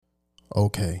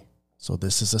Okay, so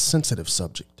this is a sensitive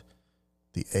subject.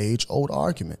 The age-old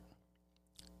argument.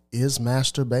 Is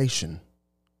masturbation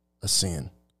a sin?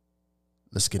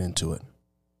 Let's get into it.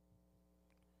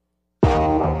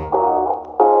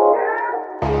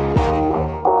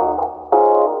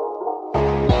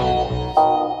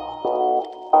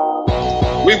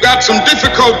 We've got some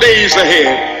difficult days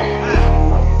ahead.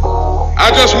 I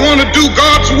just want to do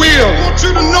God's will. I want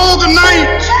you to know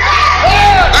tonight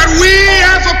that we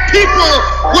as a people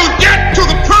will get to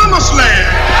the promised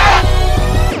land.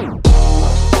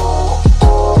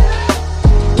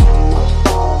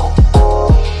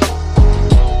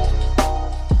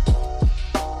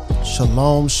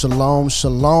 Shalom, shalom,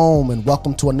 shalom, and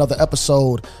welcome to another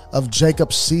episode of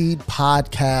Jacob Seed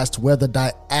Podcast, where the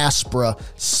diaspora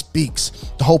speaks.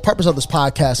 The whole purpose of this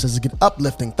podcast is to get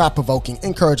uplifting, thought-provoking,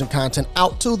 encouraging content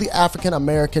out to the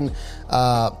African-American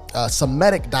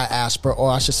Semitic diaspora,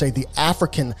 or I should say the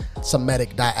African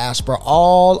Semitic diaspora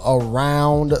all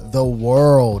around the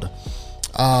world.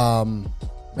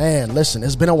 Man, listen,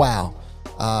 it's been a while.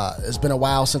 It's been a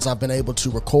while since I've been able to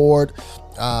record.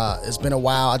 It's been a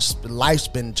while. Life's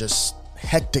been just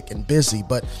hectic and busy,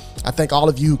 but I thank all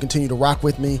of you who continue to rock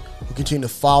with me, who continue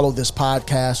to follow this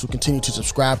podcast, who continue to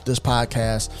subscribe to this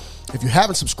podcast. If you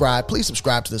haven't subscribed, please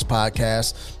subscribe to this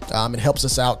podcast. It helps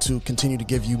us out to continue to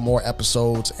give you more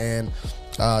episodes and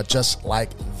just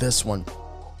like this one.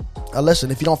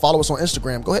 Listen, if you don't follow us on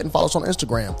Instagram, go ahead and follow us on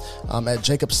Instagram at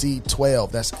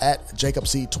JacobC12. That's at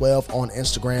JacobC12 on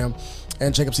Instagram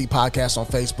and Jacob C Podcast on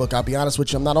Facebook. I'll be honest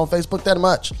with you, I'm not on Facebook that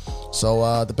much.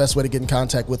 So the best way to get in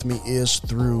contact with me is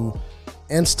through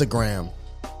Instagram.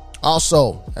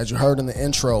 Also, as you heard in the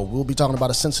intro, we'll be talking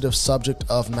about a sensitive subject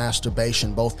of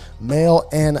masturbation, both male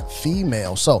and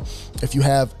female. So if you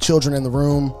have children in the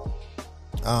room,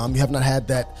 you have not had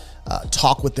that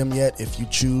talk with them yet. If you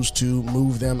choose to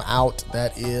move them out,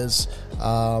 that is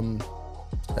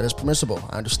permissible.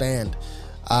 I understand.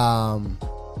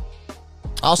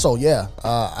 Also,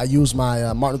 I use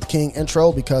my Martin Luther King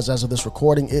intro because as of this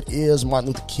recording, it is Martin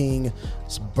Luther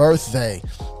King's birthday.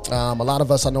 A lot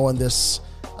of us I know in this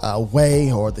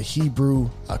way, or the Hebrew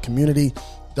community,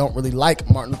 don't really like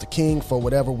Martin Luther King for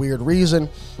whatever weird reason.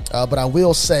 But I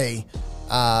will say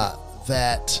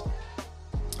that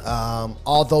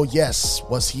although, yes,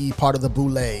 was he part of the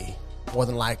Boule? More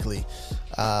than likely.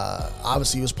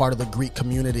 Obviously, he was part of the Greek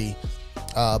community.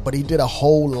 But he did a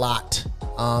whole lot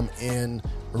in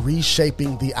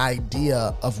reshaping the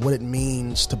idea of what it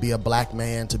means to be a black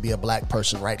man, to be a black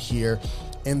person right here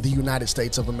in the United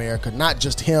States of America. Not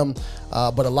just him,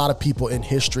 but a lot of people in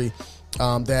history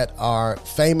that are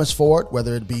famous for it,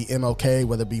 whether it be MLK,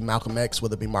 whether it be Malcolm X,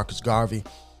 whether it be Marcus Garvey.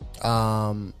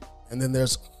 And then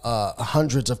there's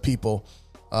hundreds of people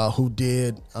who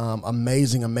did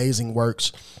amazing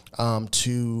works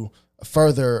to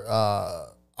further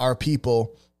our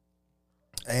people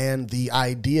and the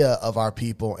idea of our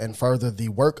people, and further the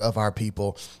work of our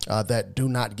people that do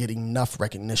not get enough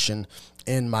recognition,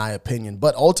 in my opinion.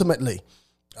 But ultimately,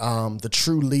 the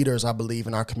true leaders, I believe,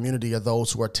 in our community are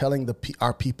those who are telling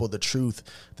our people the truth,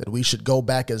 that we should go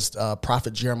back, as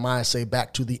Prophet Jeremiah say,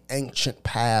 back to the ancient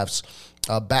paths,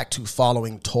 back to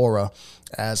following Torah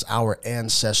as our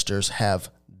ancestors have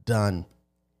done.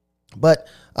 But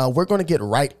we're going to get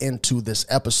right into this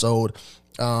episode.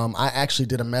 I actually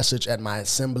did a message at my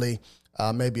assembly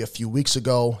maybe a few weeks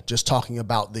ago, just talking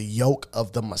about the yoke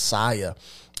of the Messiah.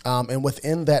 And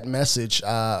within that message,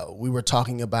 we were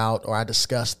talking about, or I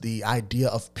discussed the idea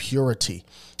of purity.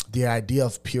 The idea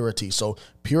of purity. So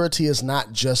purity is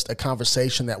not just a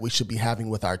conversation that we should be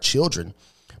having with our children,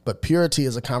 but purity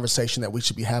is a conversation that we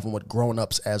should be having with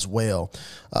grown-ups as well.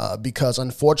 Because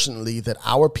unfortunately that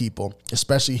our people,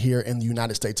 especially here in the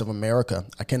United States of America,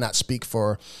 I cannot speak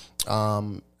for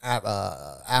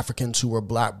Africans who were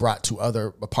brought to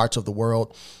other parts of the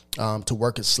world to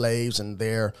work as slaves and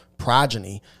their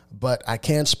progeny, but I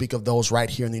can speak of those right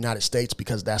here in the United States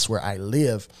because that's where I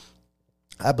live.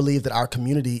 I believe that our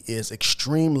community is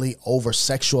extremely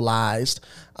over-sexualized.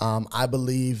 I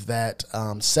believe that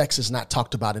sex is not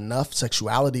talked about enough.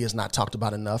 Sexuality is not talked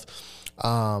about enough.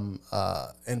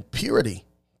 And purity,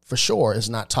 for sure, is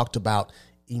not talked about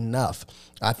enough.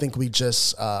 I think we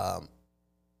just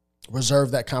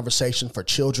reserve that conversation for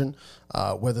children,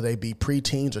 whether they be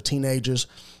preteens or teenagers,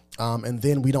 and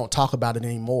then we don't talk about it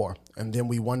anymore. And then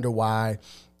we wonder why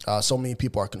so many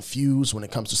people are confused when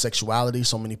it comes to sexuality.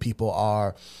 So many people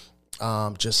are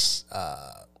just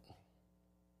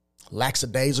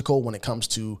lackadaisical when it comes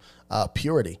to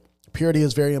purity. Purity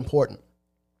is very important.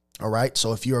 All right.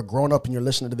 So if you're a grown up and you're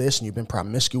listening to this and you've been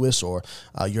promiscuous or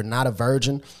you're not a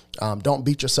virgin, don't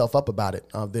beat yourself up about it.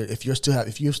 If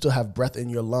you still have breath in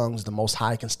your lungs, the Most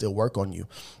High can still work on you.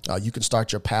 You can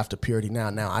start your path to purity now.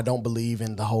 Now, I don't believe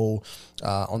in the whole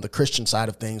on the Christian side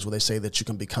of things where they say that you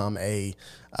can become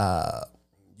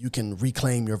you can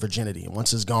reclaim your virginity. And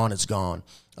once it's gone, it's gone.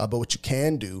 But what you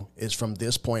can do is from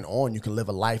this point on, you can live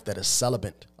a life that is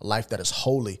celibate, a life that is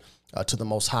holy to the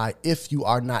Most High if you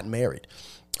are not married.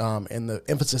 And the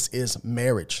emphasis is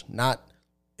marriage, not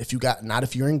if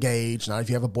you're engaged, not if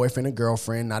you have a boyfriend and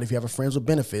girlfriend, not if you have a friends with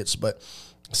benefits, but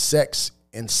sex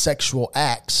and sexual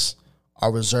acts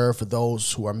are reserved for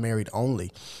those who are married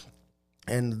only.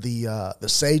 And the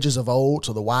sages of old,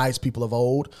 so the wise people of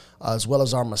old, as well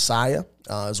as our Messiah,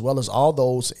 as well as all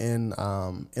those in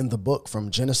the book from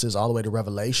Genesis all the way to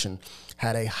Revelation,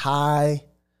 had a high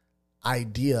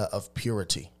idea of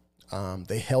purity.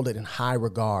 They held it in high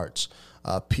regards.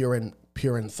 Pure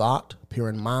in thought, pure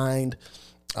in mind,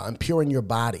 and pure in your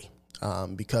body.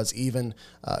 Because even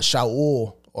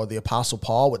Shaul or the Apostle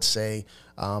Paul would say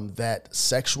that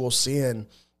sexual sin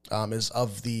is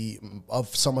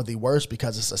of some of the worst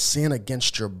because it's a sin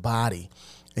against your body.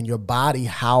 And your body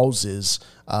houses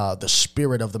the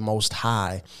spirit of the Most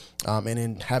High. And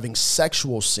in having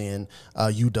sexual sin,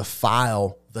 you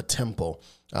defile the temple.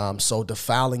 So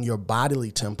defiling your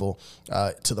bodily temple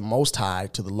to the Most High,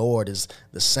 to the Lord, is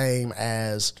the same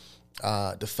as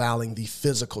defiling the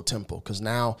physical temple, because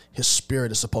now his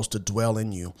spirit is supposed to dwell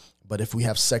in you. But if we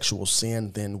have sexual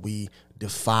sin, then we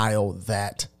defile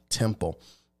that temple.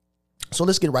 So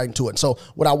let's get right into it. So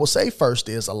what I will say first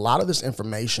is a lot of this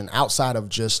information outside of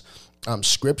just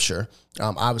scripture,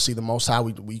 obviously the Most High,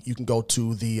 you can go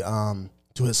to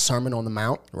to his Sermon on the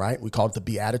Mount, right? We call it the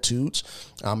Beatitudes.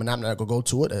 And I'm not going to go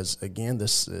to it as, again,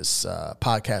 this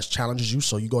podcast challenges you.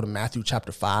 So you go to Matthew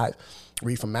chapter 5,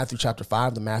 read from Matthew chapter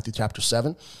 5 to Matthew chapter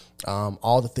 7,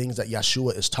 all the things that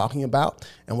Yeshua is talking about.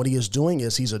 And what he is doing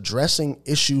is he's addressing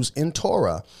issues in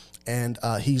Torah, and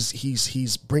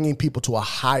he's bringing people to a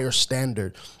higher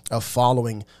standard of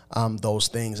following those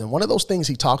things. And one of those things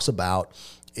he talks about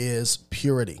is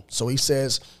purity. So he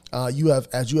says, as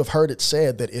you have heard it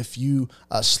said, that if you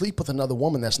sleep with another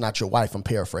woman that's not your wife, I'm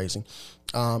paraphrasing,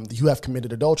 you have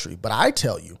committed adultery. But I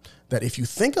tell you that if you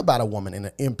think about a woman in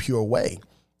an impure way,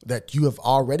 that you have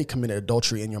already committed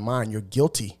adultery in your mind. You're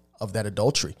guilty of that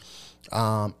adultery.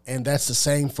 And that's the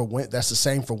same for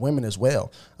women as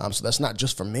well. So that's not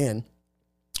just for men,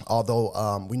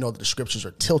 although we know that the scriptures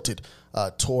are tilted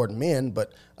toward men,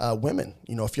 but women,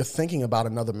 if you're thinking about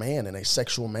another man in a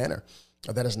sexual manner,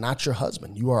 that is not your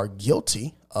husband. You are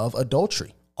guilty of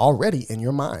adultery already in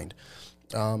your mind.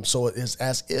 So it is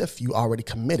as if you already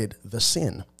committed the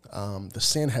sin. The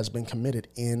sin has been committed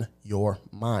in your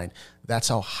mind. That's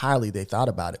how highly they thought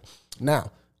about it.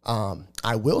 Now,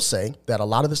 I will say that a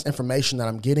lot of this information that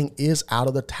I'm getting is out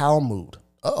of the Talmud.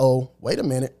 Wait a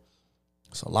minute.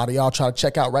 So a lot of y'all try to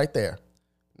check out right there.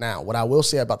 Now, what I will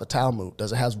say about the Talmud,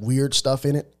 does it have weird stuff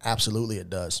in it? Absolutely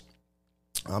it does.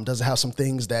 Does it have some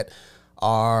things that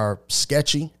are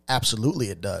sketchy? Absolutely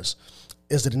it does.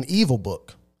 Is it an evil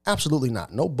book? Absolutely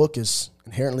not. No book is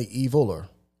inherently evil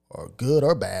or good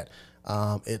or bad.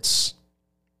 It's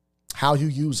how you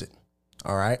use it.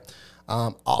 All right.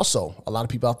 Also, a lot of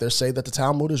people out there say that the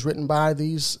Talmud is written by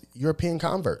these European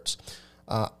converts.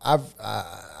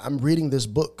 I'm reading this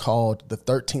book called The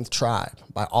 13th Tribe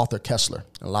by Arthur Koestler.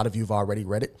 A lot of you have already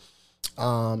read it.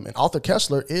 And Arthur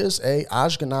Koestler is a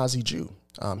Ashkenazi Jew.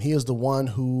 He is the one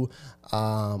who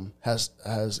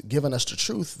has given us the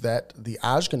truth that the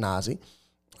Ashkenazi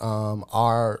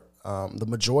are the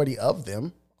majority of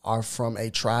them are from a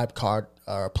tribe called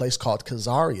a place called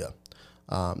Khazaria.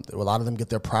 A lot of them get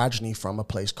their progeny from a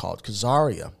place called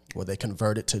Khazaria, where they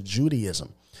converted to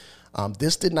Judaism.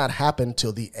 This did not happen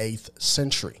till the 8th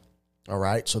century. All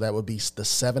right, so that would be the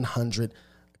 700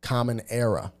 Common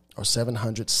Era, or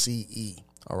 700 CE.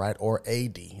 All right, or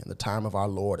AD, in the time of our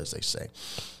Lord, as they say.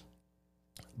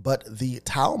 But the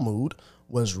Talmud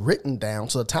was written down.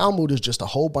 So the Talmud is just a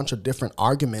whole bunch of different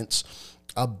arguments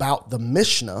about the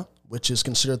Mishnah, which is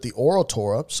considered the oral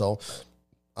Torah. So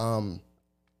oral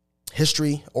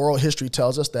history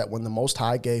tells us that when the Most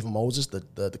High gave Moses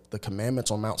the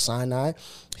commandments on Mount Sinai,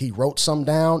 he wrote some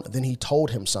down, then he told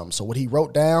him some. So what he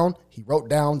wrote down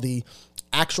the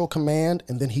actual command,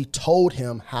 and then he told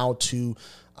him how to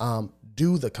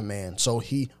do the command. So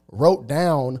he wrote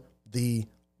down the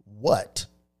what,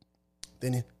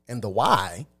 and the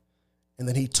why, and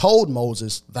then he told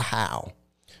Moses the how.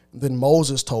 And then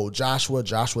Moses told Joshua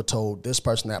told this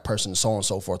person, that person, so on and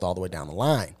so forth, all the way down the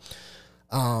line.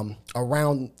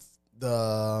 Around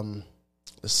the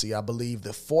let's see, I believe the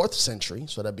 4th century,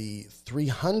 so that'd be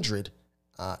 300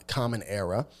 Common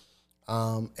Era,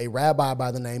 a rabbi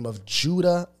by the name of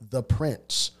Judah the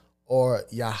Prince, or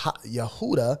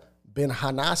Yehuda ben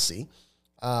Hanasi,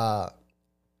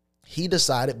 he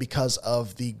decided, because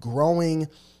of the growing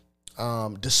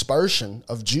dispersion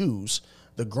of Jews,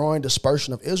 the growing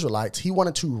dispersion of Israelites, he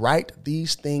wanted to write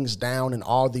these things down in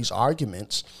all these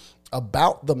arguments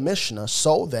about the Mishnah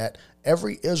so that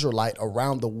every Israelite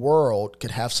around the world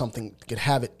could have something, could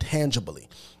have it tangibly.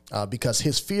 Because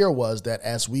his fear was that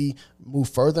as we move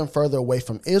further and further away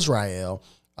from Israel,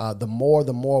 the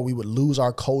more we would lose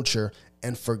our culture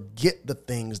and forget the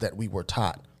things that we were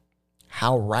taught.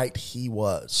 How right he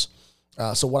was.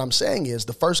 So what I'm saying is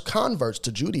the first converts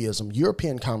to Judaism,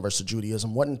 European converts to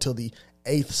Judaism, wasn't until the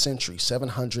 8th century,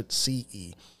 700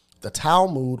 CE. The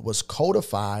Talmud was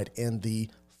codified in the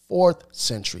 4th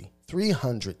century,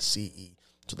 300 CE.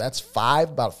 So that's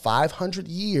about 500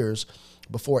 years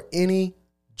before any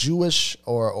Jewish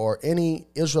or any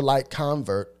Israelite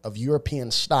convert of European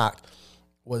stock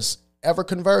was ever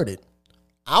converted.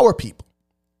 Our people,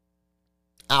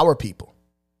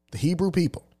 the Hebrew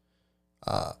people,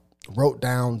 wrote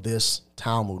down this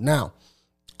Talmud. Now,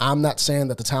 I'm not saying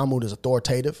that the Talmud is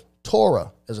authoritative.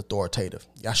 Torah is authoritative.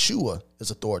 Yeshua is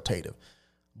authoritative.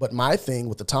 But my thing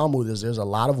with the Talmud is there's a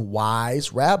lot of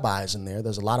wise rabbis in there.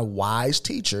 There's a lot of wise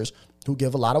teachers who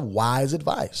give a lot of wise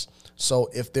advice. So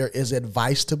if there is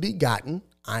advice to be gotten,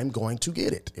 I'm going to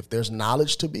get it. If there's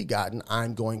knowledge to be gotten,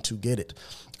 I'm going to get it.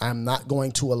 I'm not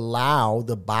going to allow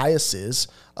the biases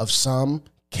of some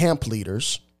camp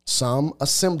leaders, some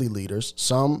assembly leaders,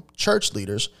 some church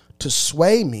leaders to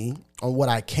sway me on what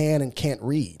I can and can't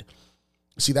read.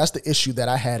 See, that's the issue that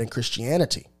I had in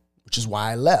Christianity, which is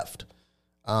why I left.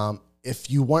 If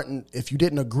you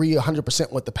didn't agree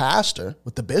 100% with the pastor,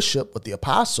 with the bishop, with the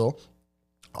apostle,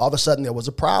 all of a sudden there was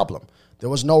a problem. There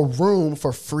was no room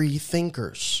for free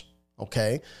thinkers.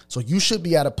 Okay, so you should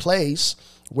be at a place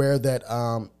where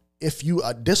that if you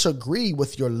disagree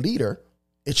with your leader,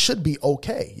 it should be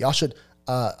okay. Y'all should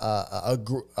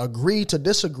agree to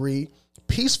disagree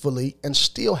peacefully and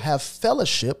still have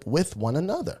fellowship with one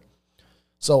another.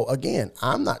 So again,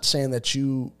 I'm not saying that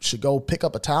you should go pick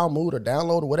up a Talmud or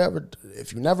download or whatever.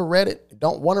 If you never read it,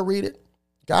 don't want to read it,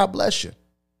 God bless you.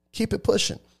 Keep it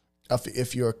pushing.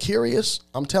 If you're curious,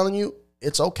 I'm telling you,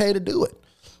 it's okay to do it.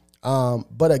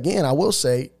 But again, I will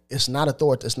say it's not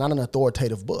an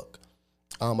authoritative book.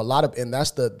 And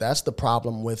that's the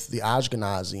problem with the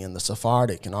Ashkenazi and the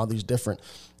Sephardic and all these different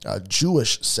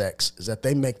Jewish sects, is that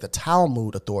they make the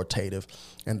Talmud authoritative,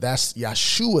 and that's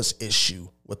Yeshua's issue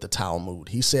with the Talmud.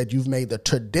 He said, you've made the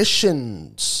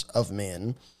traditions of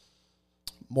men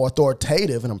more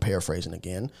authoritative, and I'm paraphrasing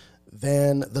again,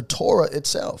 than the Torah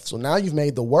itself. So now you've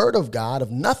made the word of God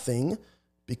of nothing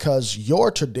because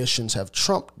your traditions have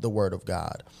trumped the word of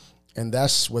God. And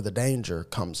that's where the danger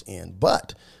comes in.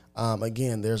 But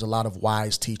again, there's a lot of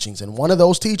wise teachings. And one of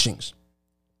those teachings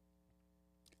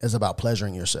is about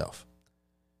pleasuring yourself.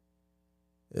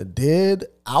 Did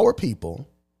our people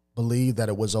believe that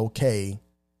it was okay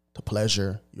to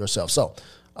pleasure yourself? So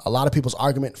a lot of people's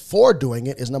argument for doing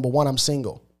it is, number one, I'm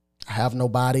single. I have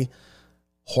nobody.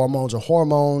 Hormones are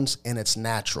hormones, and it's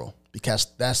natural, because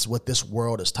that's what this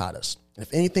world has taught us. And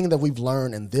if anything that we've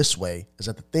learned in this way is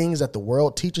that the things that the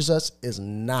world teaches us is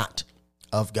not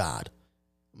of God.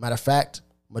 Matter of fact,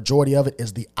 majority of it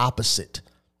is the opposite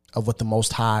of what the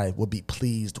Most High would be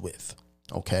pleased with.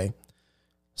 Okay.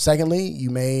 Secondly, you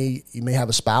may have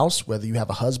a spouse, whether you have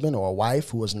a husband or a wife,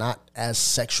 who is not as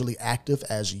sexually active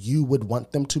as you would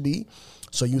want them to be.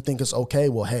 So you think it's okay.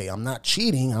 Well, hey, I'm not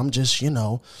cheating. I'm just,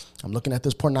 I'm looking at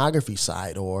this pornography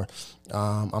site, or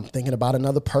I'm thinking about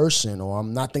another person, or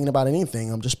I'm not thinking about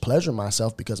anything. I'm just pleasuring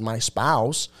myself because my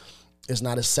spouse is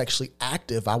not as sexually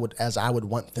active as I would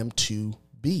want them to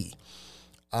be.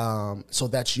 So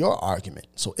that's your argument.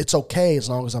 So it's okay as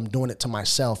long as I'm doing it to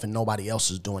myself and nobody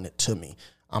else is doing it to me.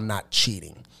 I'm not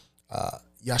cheating.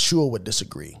 Yeshua would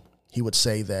disagree. He would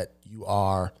say that you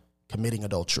are committing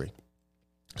adultery,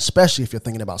 especially if you're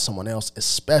thinking about someone else,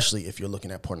 especially if you're looking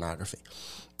at pornography.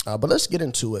 But let's get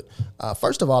into it.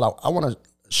 First of all, I want to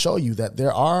show you that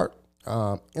there are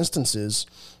instances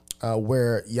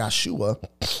where Yeshua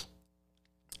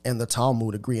and the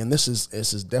Talmud agree, and this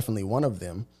is definitely one of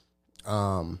them.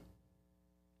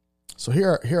 So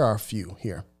here are a few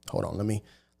here. Hold on, let me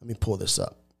pull this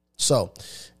up. So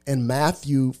in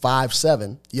Matthew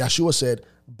 5:7, Yeshua said,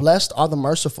 "Blessed are the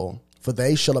merciful, for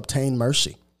they shall obtain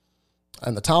mercy."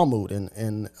 And the Talmud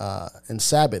in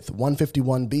Sabbath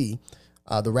 151b,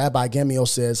 the Rabbi Gamaliel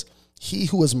says, "He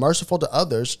who is merciful to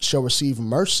others shall receive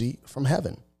mercy from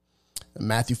heaven." In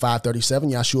Matthew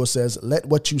 5:37, Yeshua says, let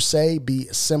what you say be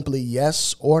simply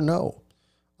yes or no.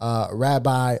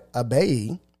 Rabbi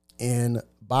Abai in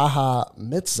Baha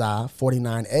Mitzvah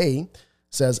 49a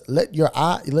says, let your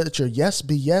yes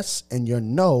be yes and your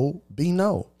no be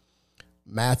no.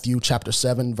 Matthew chapter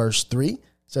 7, verse 3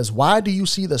 says, why do you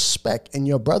see the speck in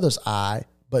your brother's eye,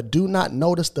 but do not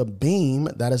notice the beam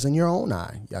that is in your own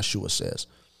eye? Yeshua says.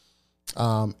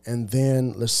 And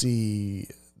then let's see,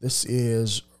 this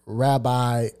is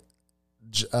Rabbi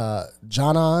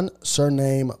Janan,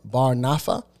 surname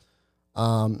Bar-Napha,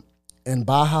 in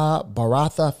Baha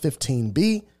Baratha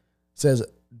 15b says,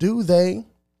 do they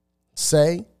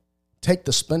say, take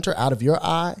the splinter out of your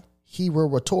eye? He will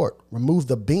retort, remove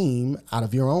the beam out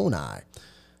of your own eye.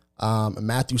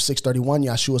 Matthew 6:31,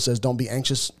 Yeshua says, don't be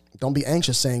anxious,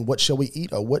 saying, what shall we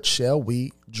eat or what shall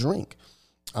we drink?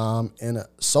 In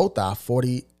Sotha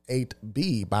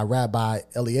 48b by Rabbi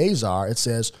Eleazar, it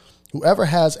says, whoever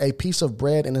has a piece of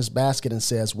bread in his basket and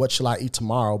says, what shall I eat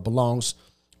tomorrow, belongs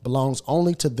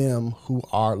only to them who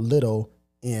are little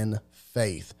in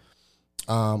faith.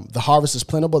 The harvest is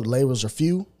plentiful, the laborers are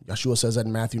few. Yeshua says that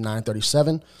in Matthew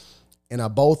 9:37. In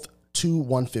both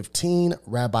 2:115,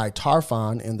 Rabbi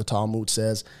Tarfon in the Talmud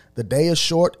says, the day is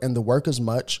short and the work is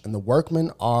much, and the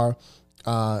workmen are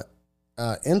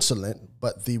insolent,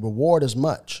 but the reward is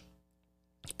much.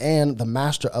 And the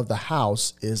master of the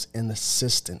house is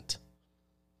insistent.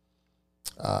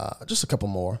 Just a couple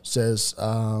more. Says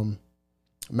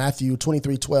Matthew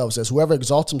 23:12 says, whoever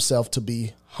exalts himself to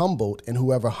be humbled, and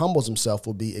whoever humbles himself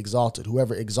will be exalted.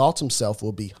 Whoever exalts himself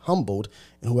will be humbled,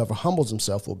 and whoever humbles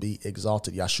himself will be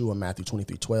exalted. Yeshua, Matthew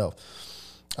 23:12.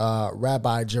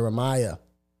 Rabbi Jeremiah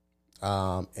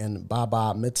in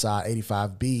Baba Mitzvah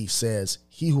 85b says,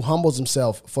 he who humbles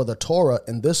himself for the Torah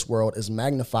in this world is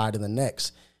magnified in the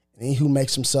next. And he who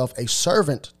makes himself a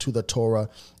servant to the Torah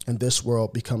in this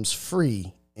world becomes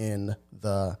free in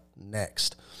the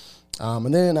next.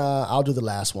 And then I'll do the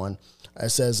last one. It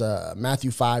says,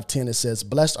 Matthew 5:10, it says,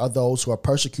 blessed are those who are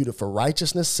persecuted for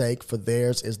righteousness' sake, for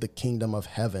theirs is the kingdom of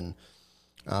heaven.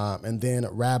 And then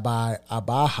Rabbi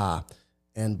Abaha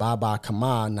and Baba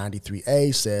Kama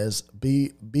 93a says,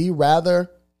 be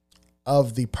rather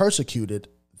of the persecuted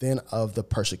than of the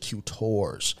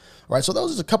persecutors. All right, so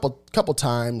those are a couple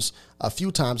times, a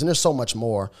few times, and there's so much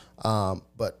more,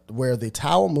 but where the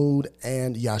Talmud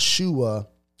and Yeshua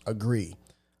agree.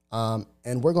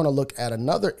 And we're going to look at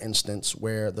another instance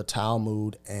where the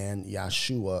Talmud and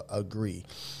Yeshua agree.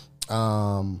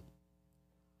 And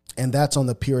that's on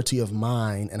the purity of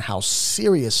mind and how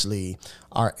seriously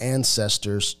our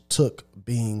ancestors took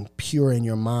being pure in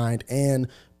your mind and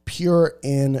pure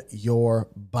in your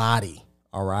body.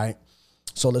 All right.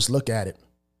 So let's look at it.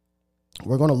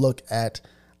 We're going to look at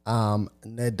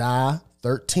Nehemiah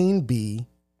 13b,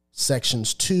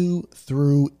 sections 2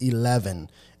 through 11.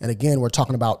 And again, we're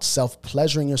talking about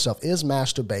self-pleasuring yourself. Is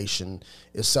masturbation,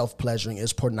 is self-pleasuring,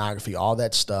 is pornography, all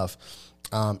that stuff.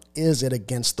 Is it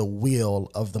against the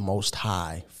will of the Most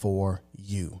High for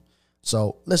you?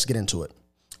 So let's get into it.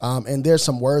 And there's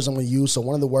some words I'm going to use. So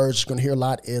one of the words you're going to hear a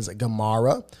lot is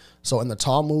Gemara. So in the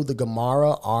Talmud, the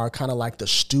Gemara are kind of like the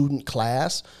student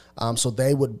class. So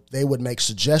they would make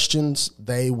suggestions.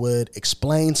 They would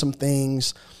explain some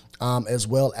things, as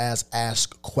well as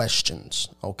ask questions.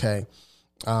 Okay.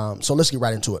 So let's get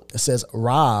right into it. It says,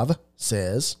 Rav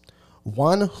says,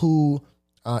 one who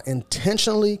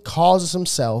intentionally causes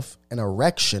himself an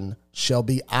erection shall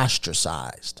be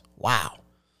ostracized. Wow.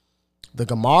 The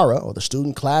Gemara or the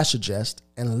student class suggests,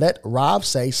 and let Rav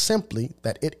say simply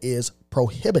that it is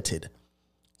prohibited,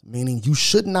 meaning you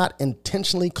should not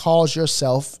intentionally cause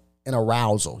yourself an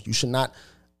arousal. You should not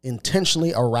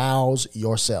intentionally arouse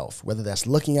yourself, whether that's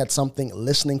looking at something,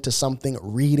 listening to something,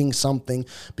 reading something,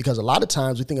 because a lot of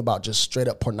times we think about just straight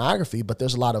up pornography, but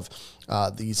there's a lot of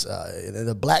these, in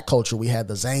the black culture, we had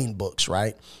the Zane books,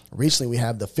 right? Recently we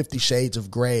have the 50 Shades of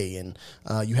Grey, and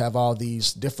you have all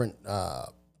these different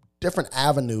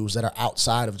avenues that are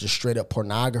outside of just straight up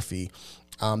pornography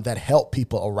that help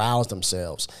people arouse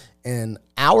themselves. And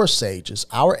our sages,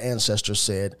 our ancestors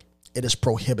said, it is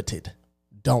prohibited.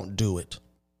 Don't do it.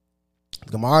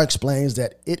 The Gemara explains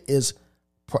that it is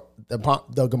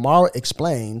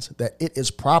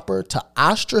proper to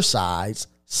ostracize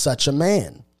such a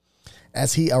man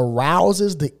as he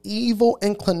arouses the evil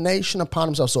inclination upon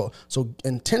himself. So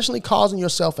intentionally causing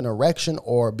yourself an erection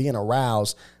or being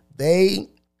aroused, they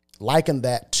liken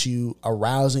that to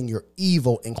arousing your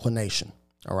evil inclination.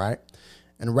 All right.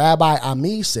 And Rabbi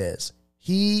Ami says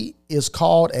he is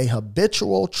called a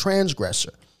habitual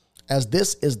transgressor, as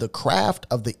this is the craft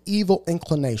of the evil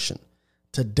inclination.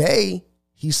 Today,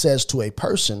 he says to a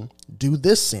person, do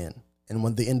this sin. And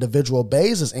when the individual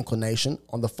obeys his inclination,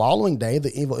 on the following day,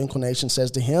 the evil inclination says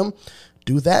to him,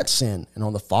 do that sin. And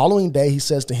on the following day, he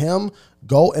says to him,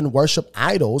 go and worship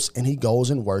idols. And he goes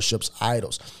and worships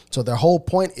idols. So their whole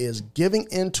point is giving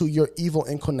into your evil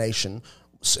inclination,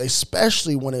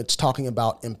 especially when it's talking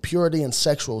about impurity and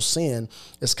sexual sin.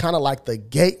 It's kind of like the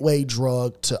gateway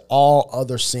drug to all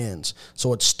other sins.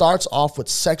 So it starts off with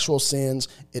sexual sins.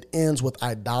 It ends with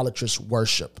idolatrous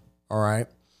worship. All right.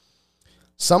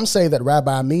 Some say that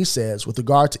Rabbi Ami says, with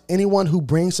regard to anyone who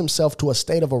brings himself to a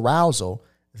state of arousal,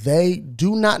 they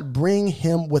do not bring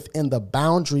him within the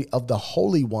boundary of the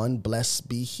Holy One, blessed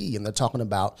be he. And they're talking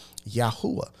about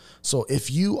Yahuwah. So if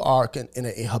you are in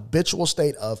a habitual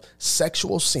state of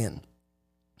sexual sin,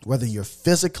 whether you're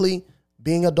physically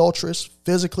being adulterous,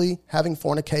 physically having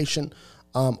fornication,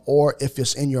 or if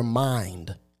it's in your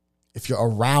mind, if you're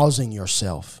arousing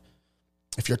yourself,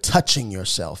 if you're touching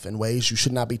yourself in ways you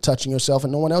should not be touching yourself,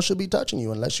 and no one else should be touching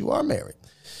you unless you are married.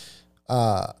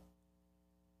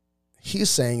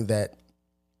 He's saying that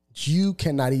you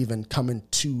cannot even come in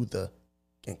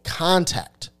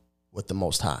contact with the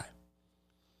Most High.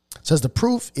 It says the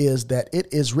proof is that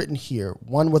it is written here,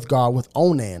 one with God with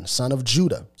Onan, son of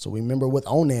Judah. So we remember what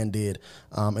Onan did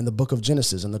in the book of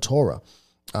Genesis in the Torah.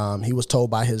 He was told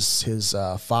by his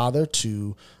father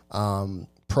to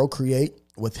procreate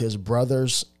with his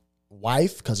brother's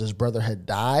wife because his brother had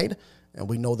died. And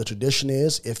we know the tradition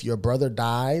is if your brother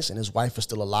dies and his wife is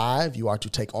still alive, you are to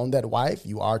take on that wife.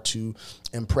 You are to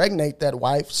impregnate that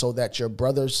wife so that your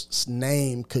brother's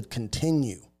name could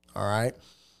continue. All right.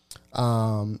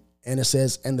 And it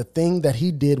says, and the thing that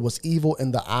he did was evil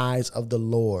in the eyes of the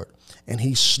Lord, and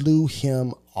he slew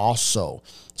him also.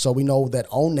 So we know that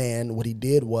Onan, what he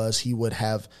did was he would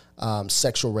have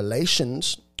sexual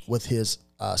relations with his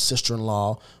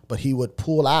sister-in-law, but he would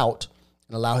pull out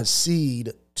and allow his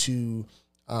seed to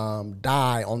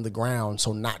die on the ground,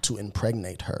 so not to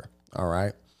impregnate her. All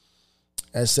right.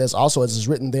 As it says also, as is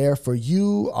written there, for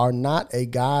you are not a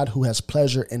God who has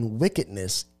pleasure in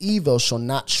wickedness. Evil shall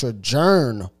not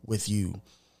sojourn with you.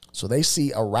 So they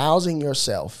see arousing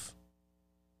yourself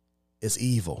is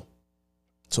evil.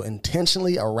 So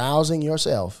intentionally arousing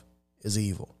yourself is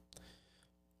evil.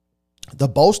 The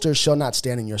boasters shall not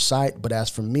stand in your sight, but as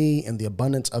for me, in the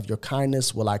abundance of your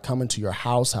kindness will I come into your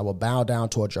house. I will bow down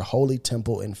toward your holy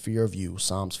temple in fear of you.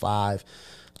 Psalms 5,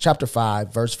 chapter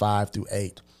 5, verse 5 through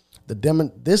 8.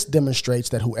 This demonstrates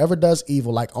that whoever does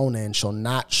evil like Onan shall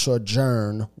not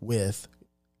sojourn with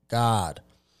God.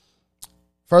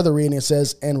 Further reading, it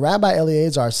says, and Rabbi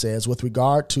Eleazar says, with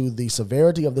regard to the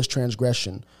severity of this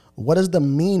transgression, what is the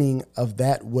meaning of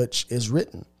that which is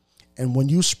written? And when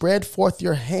you spread forth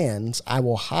your hands, I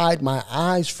will hide my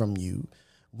eyes from you.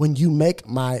 When you make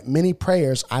my many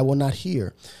prayers, I will not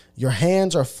hear. Your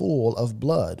hands are full of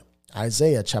blood.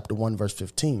 Isaiah chapter 1, verse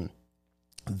 15.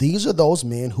 These are those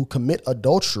men who commit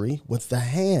adultery with the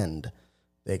hand,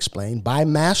 they explain, by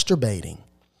masturbating.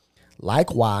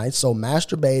 Likewise, so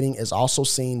masturbating is also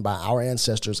seen by our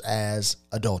ancestors as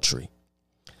adultery.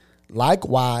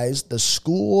 Likewise, the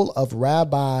school of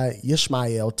Rabbi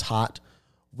Yishmael taught,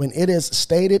 when it is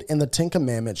stated in the Ten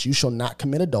Commandments, you shall not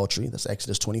commit adultery, that's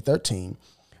Exodus 20:13.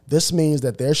 This means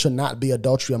that there should not be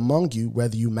adultery among you,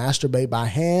 whether you masturbate by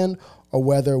hand or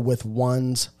whether with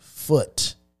one's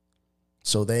foot.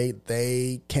 So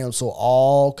they cancel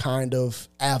all kind of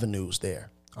avenues there.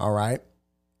 All right.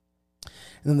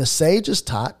 And then the sages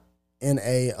taught in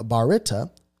a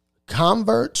Barita,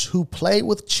 converts who play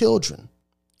with children,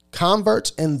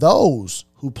 converts and those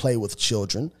who play with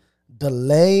children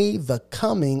delay the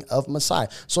coming of Messiah.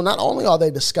 So not only are they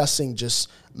discussing just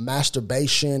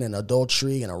masturbation and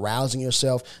adultery and arousing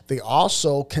yourself, they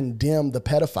also condemn the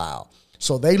pedophile.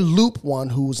 So they loop one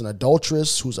who's an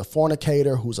adulteress, who's a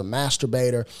fornicator, who's a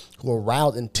masturbator,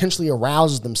 who intentionally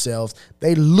arouses themselves.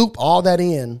 They loop all that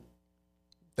in.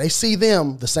 They see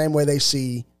them the same way they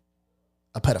see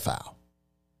a pedophile.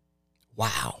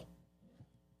 Wow.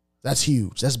 That's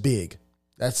huge. That's big.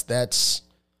 That's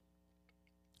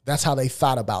how they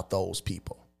thought about those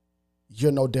people.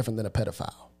 You're no different than a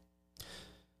pedophile.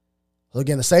 So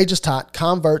again, the sages taught,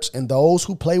 converts and those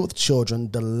who play with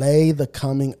children delay the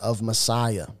coming of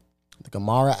Messiah. The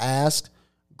Gemara asked,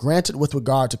 granted with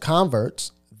regard to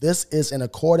converts, this is in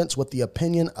accordance with the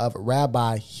opinion of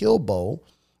Rabbi Hilbo,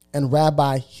 and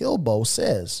Rabbi Hilbo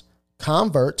says,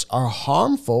 converts are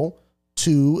harmful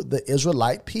to the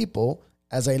Israelite people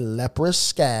as a leprous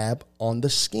scab on the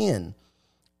skin,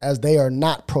 as they are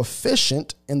not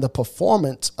proficient in the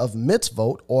performance of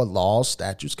mitzvot or laws,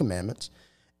 statutes, commandments,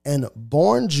 and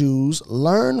born Jews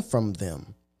learn from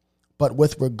them. But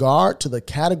with regard to the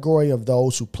category of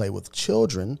those who play with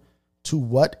children, to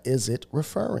what is it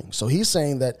referring? So he's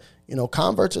saying that,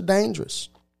 converts are dangerous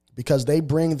because they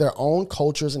bring their own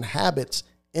cultures and habits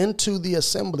into the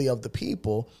assembly of the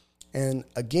people. And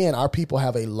again, our people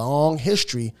have a long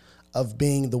history of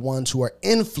being the ones who are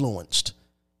influenced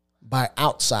by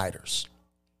outsiders,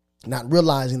 not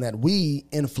realizing that we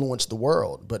influence the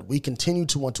world, but we continue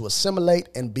to want to assimilate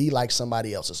and be like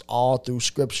somebody else. It's all through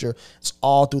scripture. It's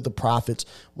all through the prophets.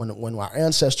 When our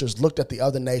ancestors looked at the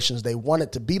other nations, they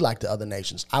wanted to be like the other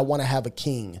nations. I want to have a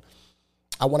king.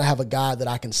 I want to have a God that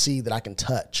I can see, that I can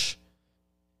touch.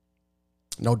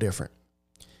 No different.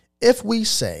 If we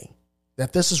say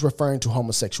that this is referring to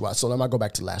homosexuality, so let me go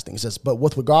back to the last thing. It says, but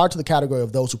with regard to the category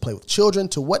of those who play with children,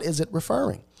 to what is it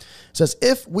referring? It says,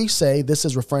 if we say this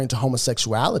is referring to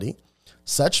homosexuality,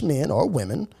 such men or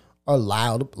women are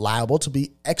liable to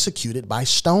be executed by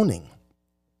stoning.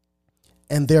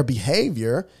 And their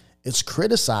behavior is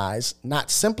criticized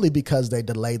not simply because they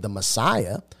delayed the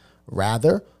Messiah.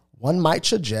 Rather, one might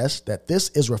suggest that this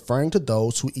is referring to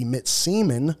those who emit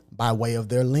semen by way of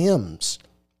their limbs,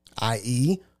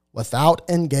 i.e., without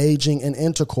engaging in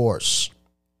intercourse.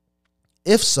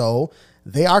 If so,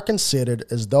 they are considered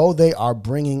as though they are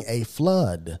bringing a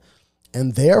flood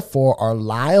and therefore are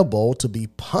liable to be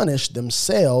punished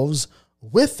themselves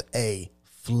with a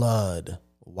flood.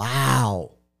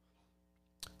 Wow.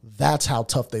 That's how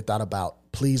tough they thought about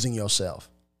pleasing yourself,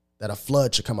 that a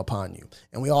flood should come upon you.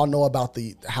 And we all know about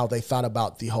how they thought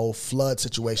about the whole flood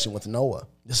situation with Noah.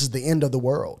 This is the end of the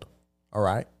world. All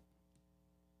right.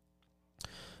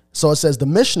 So it says the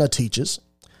Mishnah teaches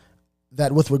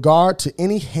that with regard to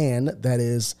any hand that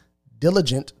is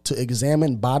diligent to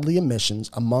examine bodily emissions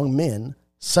among men,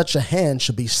 such a hand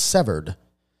should be severed.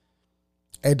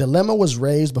 A dilemma was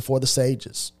raised before the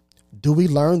sages. Do we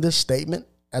learn this statement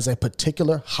as a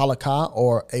particular halakha,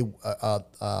 or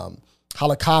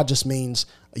halakha just means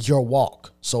your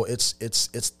walk. So it's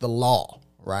the law,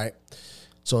 right?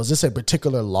 So is this a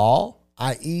particular law,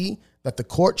 i.e., that the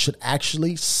court should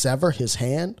actually sever his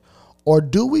hand? Or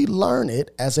do we learn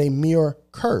it as a mere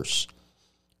curse,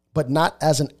 but not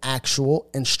as an actual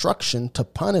instruction to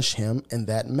punish him in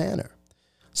that manner?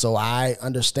 So I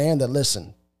understand that,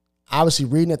 listen, obviously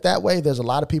reading it that way, there's a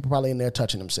lot of people probably in there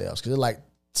touching themselves. Because they're like,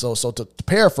 so to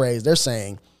paraphrase, they're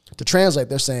saying, to translate,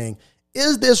 they're saying,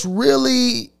 is this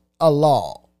really a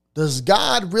law? Does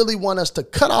God really want us to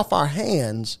cut off our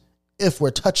hands if we're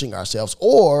touching ourselves?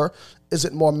 Or is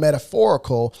it more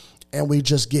metaphorical and we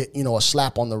just get, a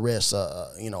slap on the wrist,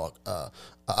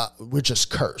 we're just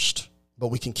cursed, but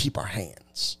we can keep our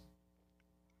hands.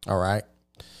 All right.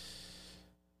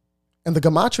 And the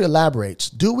Gematria elaborates,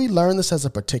 do we learn this as a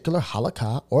particular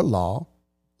halakha or law,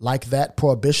 like that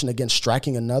prohibition against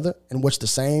striking another, in which the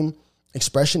same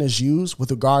expression is used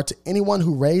with regard to anyone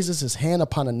who raises his hand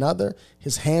upon another,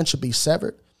 his hand should be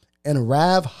severed? And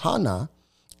Rav Hana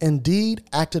indeed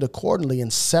acted accordingly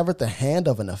and severed the hand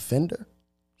of an offender.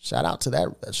 Shout out to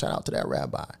that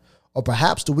rabbi. Or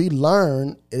perhaps do we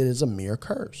learn it is a mere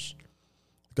curse?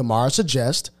 Gemara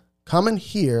suggests, come and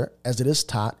hear as it is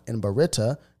taught in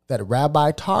Barita, that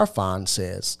Rabbi Tarfon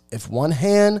says, if one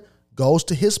hand goes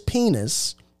to his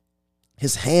penis,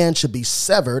 his hand should be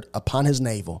severed upon his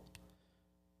navel.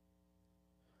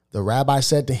 The rabbi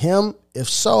said to him, if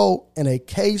so, in a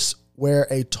case where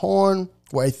a thorn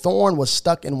was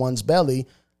stuck in one's belly,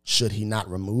 should he not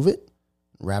remove it?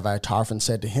 Rabbi Tarfon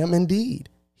said to him, indeed,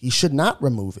 he should not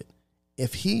remove it.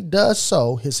 If he does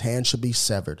so, his hand should be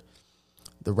severed.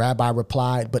 The rabbi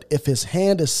replied, but if his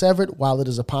hand is severed while it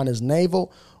is upon his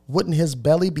navel, wouldn't his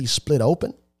belly be split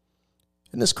open?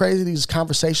 Isn't this crazy, these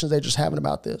conversations they're just having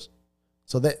about this?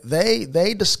 So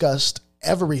they discussed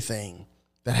everything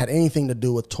that had anything to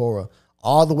do with Torah,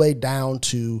 all the way down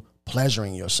to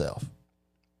pleasuring yourself.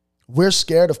 We're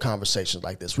scared of conversations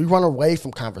like this. We run away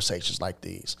from conversations like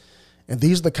these. And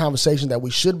these are the conversations that we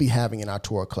should be having in our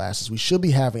Torah classes. We should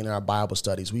be having in our Bible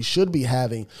studies. We should be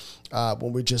having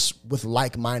when we're just with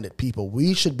like-minded people.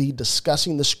 We should be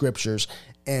discussing the scriptures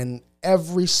and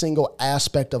every single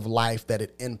aspect of life that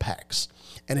it impacts.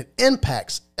 And it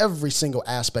impacts every single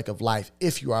aspect of life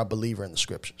if you are a believer in the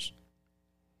scriptures.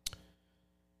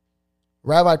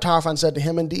 Rabbi Tarfon said to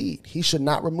him, indeed, he should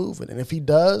not remove it. And if he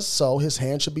does so, his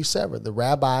hand should be severed. The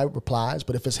rabbi replies,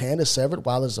 but if his hand is severed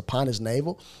while it is upon his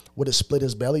navel, would it split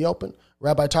his belly open?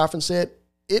 Rabbi Tarfon said,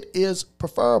 it is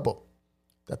preferable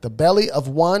that the belly of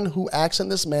one who acts in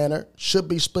this manner should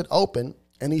be split open,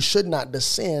 and he should not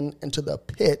descend into the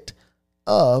pit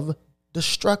of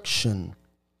destruction.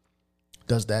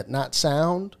 Does that not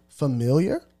sound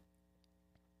familiar?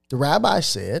 The rabbi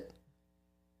said,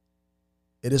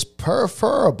 it is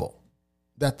preferable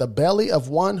that the belly of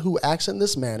one who acts in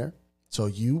this manner, so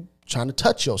you trying to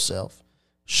touch yourself,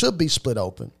 should be split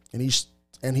open, and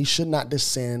he should not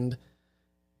descend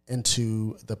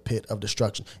into the pit of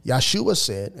destruction. Yeshua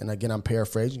said, and again, I'm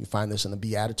paraphrasing, you find this in the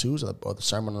Beatitudes or the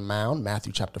Sermon on the Mount,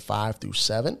 Matthew chapter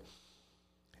 5-7.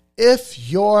 If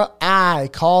your eye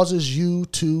causes you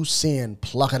to sin,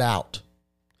 pluck it out.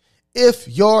 If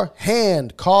your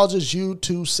hand causes you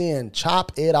to sin,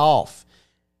 chop it off.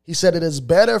 He said, it is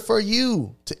better for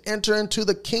you to enter into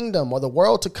the kingdom or the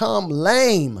world to come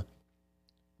lame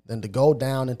than to go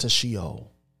down into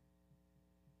Sheol.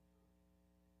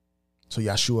 So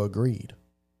Yeshua agreed.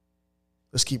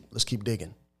 Let's keep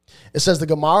digging. It says the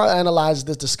Gemara analyzes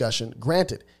this discussion.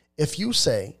 Granted, if you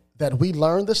say that we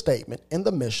learn the statement in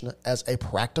the Mishnah as a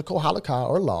practical halakha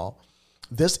or law,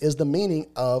 this is the meaning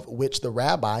of which the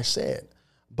rabbi said.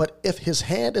 But if his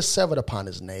hand is severed upon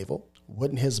his navel,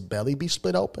 wouldn't his belly be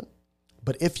split open?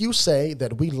 But if you say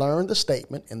that we learn the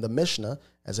statement in the Mishnah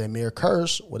as a mere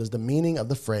curse, what is the meaning of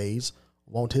the phrase,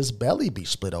 won't his belly be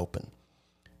split open?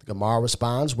 The Gemara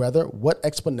responds, rather, what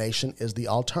explanation is the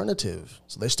alternative?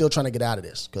 So they're still trying to get out of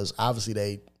this because obviously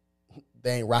they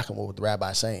ain't rocking with what the rabbi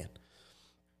is saying.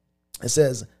 It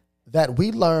says that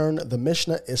we learn the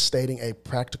Mishnah is stating a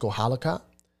practical halakha.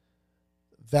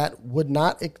 That would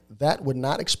not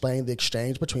explain the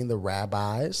exchange between the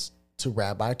rabbis to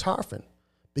Rabbi Tarfon,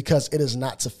 because it is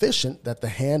not sufficient that the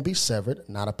hand be severed,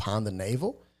 not upon the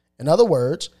navel. In other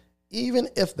words, even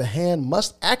if the hand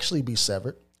must actually be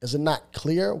severed, is it not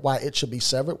clear why it should be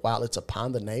severed while it's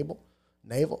upon the navel?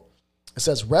 It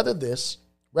says, rather, this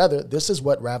is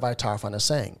what Rabbi Tarfon is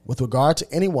saying. With regard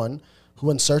to anyone who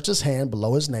inserts his hand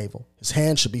below his navel, his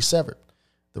hand should be severed.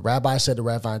 The rabbi said to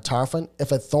Rabbi Tarfon,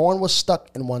 if a thorn was stuck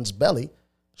in one's belly,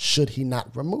 should he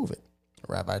not remove it?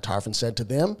 Rabbi Tarfon said to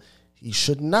them, he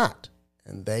should not.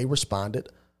 And they responded,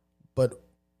 but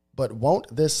won't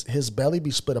his belly be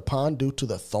split upon due to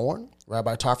the thorn?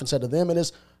 Rabbi Tarfon said to them, it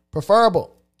is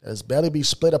preferable that his belly be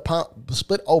split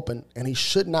open, and he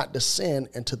should not descend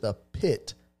into the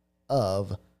pit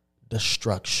of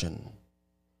destruction.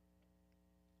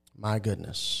 My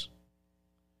goodness.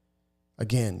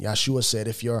 Again, Yeshua said,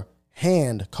 if your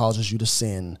hand causes you to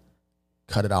sin,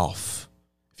 cut it off.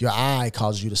 If your eye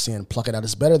causes you to sin, pluck it out.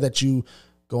 It's better that you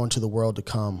go into the world to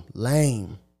come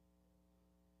lame,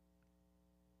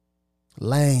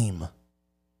 than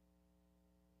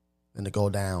to go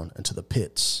down into the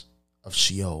pits of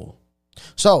Sheol.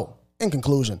 So, in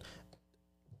conclusion,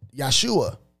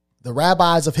 Yeshua, the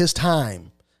rabbis of his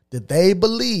time, did they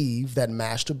believe that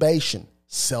masturbation,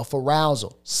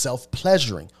 self-arousal,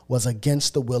 self-pleasuring was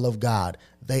against the will of God?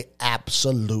 They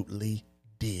absolutely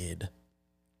did.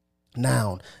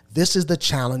 Now, this is the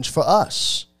challenge for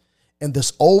us. In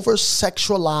this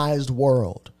over-sexualized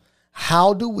world,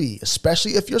 how do we,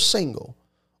 especially if you're single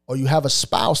or you have a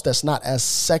spouse that's not as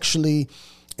sexually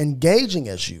engaging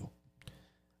as you,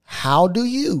 how do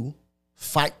you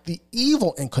fight the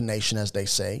evil inclination, as they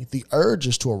say, the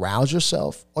urges to arouse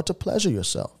yourself or to pleasure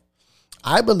yourself?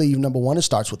 I believe, number one, it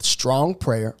starts with strong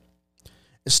prayer.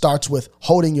 It starts with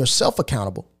holding yourself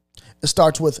accountable. It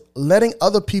starts with letting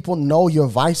other people know your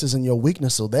vices and your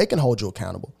weakness so they can hold you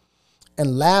accountable.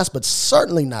 And last but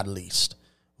certainly not least,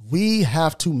 we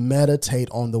have to meditate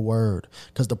on the word,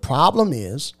 because the problem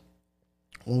is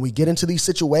when we get into these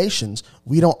situations,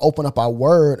 we don't open up our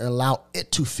word and allow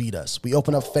it to feed us. We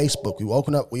open up Facebook,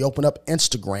 we open up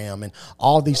Instagram and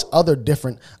all these other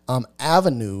different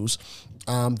avenues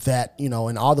that,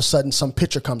 and all of a sudden some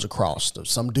picture comes across,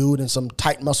 some dude in some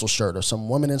tight muscle shirt or some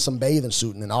woman in some bathing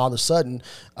suit. And then all of a sudden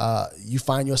you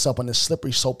find yourself on this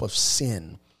slippery slope of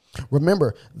sin.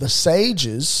 Remember, the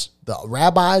sages, the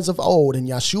rabbis of old in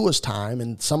Yeshua's time,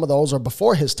 and some of those are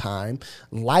before his time,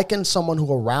 liken someone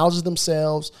who arouses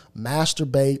themselves,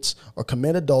 masturbates, or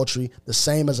commit adultery the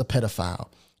same as a pedophile.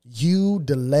 You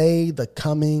delay the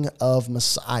coming of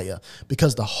Messiah,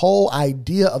 because the whole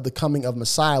idea of the coming of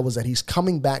Messiah was that he's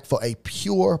coming back for a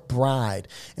pure bride.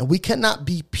 And we cannot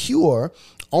be pure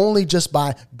only just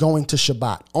by going to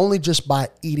Shabbat, only just by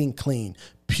eating clean.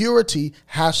 Purity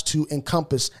has to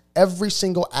encompass every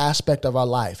single aspect of our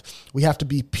life. We have to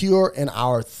be pure in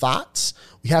our thoughts.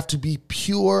 We have to be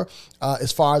pure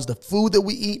as far as the food that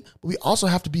we eat. But we also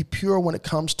have to be pure when it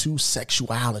comes to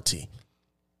sexuality.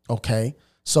 Okay?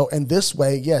 So in this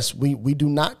way, yes, we do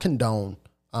not condone.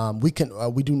 We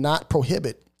do not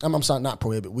prohibit. I'm sorry, not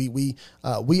prohibit. We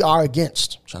are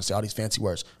against. I'm trying to say all these fancy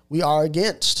words. We are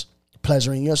against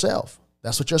pleasuring yourself.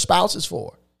 That's what your spouse is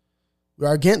for. We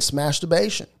are against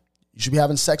masturbation. You should be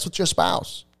having sex with your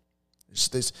spouse.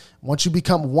 Once you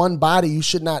become one body, you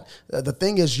should not. The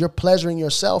thing is, you're pleasuring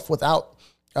yourself without.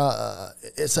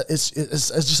 It's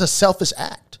just a selfish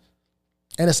act,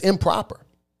 and it's improper.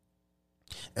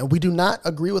 And we do not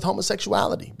agree with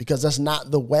homosexuality because that's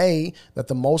not the way that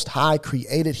the Most High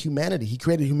created humanity. He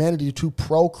created humanity to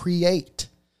procreate.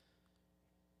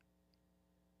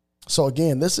 So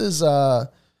again, this is an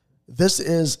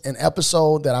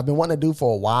episode that I've been wanting to do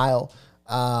for a while.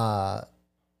 I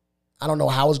don't know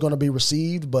how it's going to be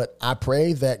received, but I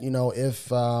pray that,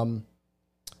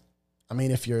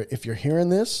 if you're hearing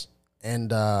this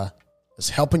and it's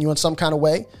helping you in some kind of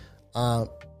way,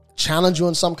 challenge you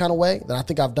in some kind of way, then I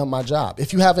think I've done my job.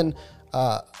 If you have an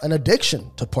addiction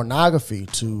to pornography,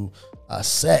 to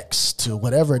sex, to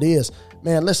whatever it is,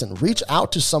 man, listen, reach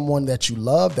out to someone that you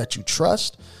love, that you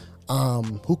trust,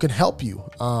 who can help you.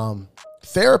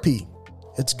 Therapy,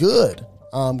 it's good.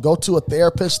 Go to a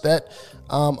therapist that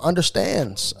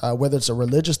understands, whether it's a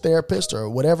religious therapist or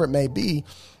whatever it may be.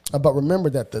 But remember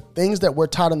that the things that we're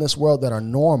taught in this world that are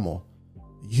normal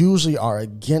usually are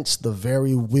against the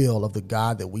very will of the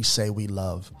God that we say we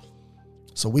love.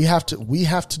 So we have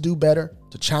to do better,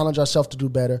 to challenge ourselves to do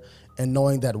better, and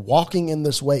knowing that walking in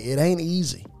this way, it ain't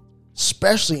easy,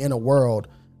 especially in a world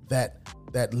that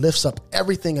lifts up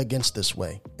everything against this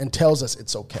way and tells us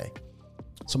it's okay.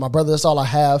 So my brother, that's all I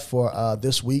have for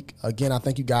this week. Again, I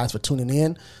thank you guys for tuning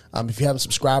in. If you haven't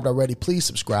subscribed already, please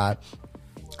subscribe.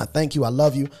 I thank you. I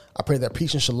love you. I pray that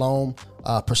peace and shalom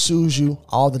pursues you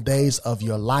all the days of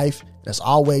your life. And as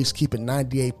always, keep it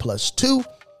 98+2.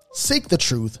 Seek the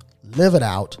truth, live it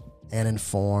out, and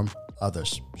inform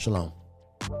others. Shalom.